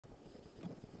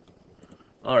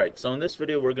Alright, so in this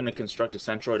video we're going to construct a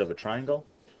centroid of a triangle.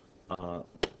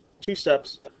 Two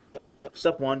steps.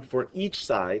 Step one, for each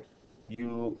side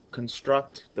you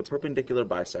construct the perpendicular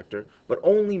bisector, but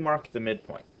only mark the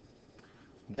midpoint.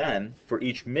 Then, for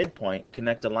each midpoint,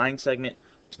 connect a line segment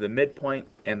to the midpoint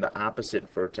and the opposite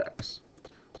vertex.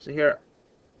 So here,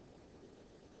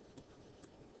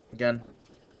 again,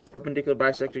 perpendicular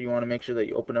bisector, you want to make sure that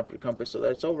you open up your compass so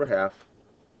that it's over half.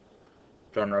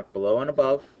 Draw an arc below and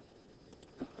above.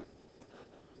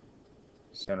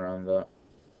 Center on the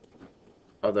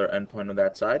other endpoint of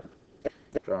that side.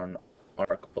 Draw an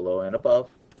arc below and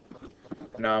above.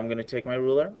 Now I'm going to take my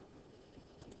ruler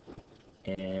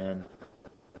and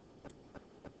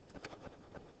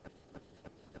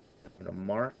I'm going to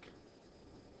mark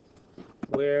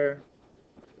where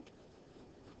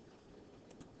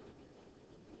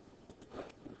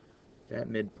that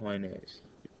midpoint is.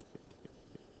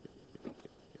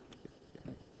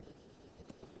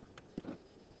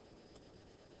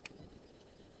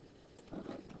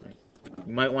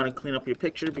 You might want to clean up your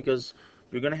picture because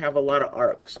you're going to have a lot of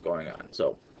arcs going on.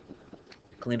 So,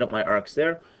 cleaned up my arcs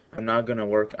there. I'm now going to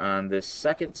work on this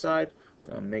second side.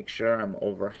 Make sure I'm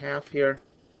over half here.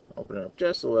 Open it up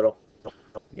just a little.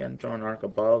 Again, draw an arc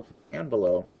above and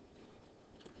below.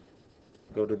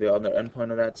 Go to the other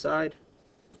endpoint of that side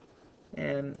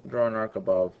and draw an arc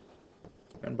above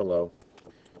and below.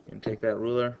 And take that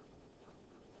ruler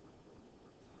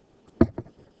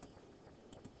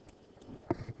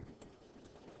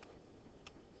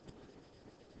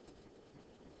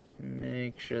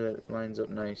make sure that it lines up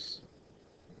nice.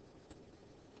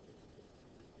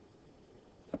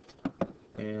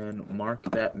 And mark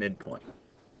that midpoint.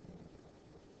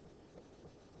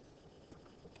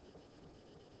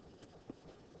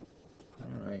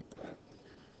 Alright.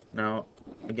 Now,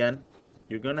 again,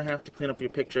 you're going to have to clean up your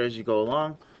picture as you go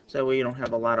along, so that way you don't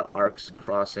have a lot of arcs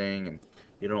crossing and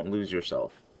you don't lose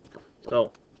yourself.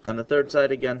 So, on the third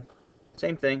side again,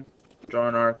 same thing. Draw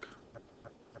an arc.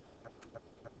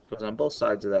 Goes on both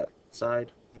sides of that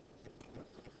side.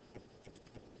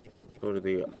 Go to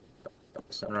the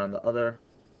center on the other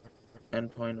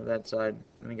endpoint of that side,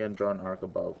 and again draw an arc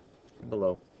above and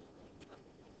below.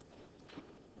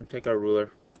 And take our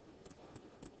ruler,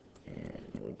 and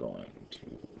we're going to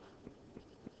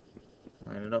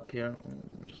line it up here,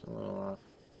 just a little off.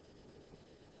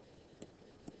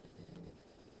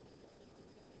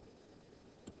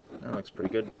 That looks pretty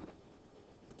good.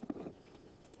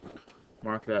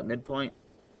 Mark that midpoint,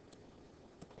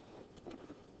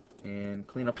 and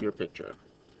clean up your picture.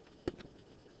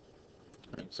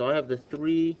 Right, so I have the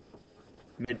three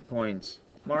midpoints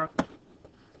marked.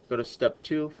 Go to step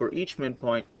 2. For each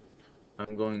midpoint,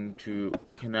 I'm going to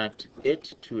connect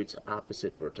it to its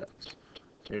opposite vertex.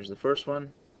 So here's the first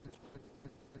one,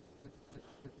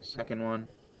 second one,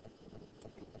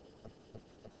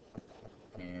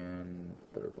 and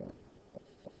third one.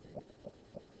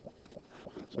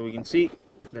 So we can see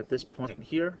that this point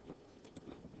here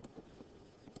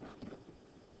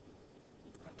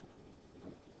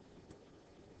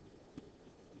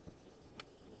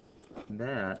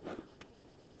that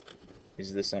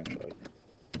is the centroid.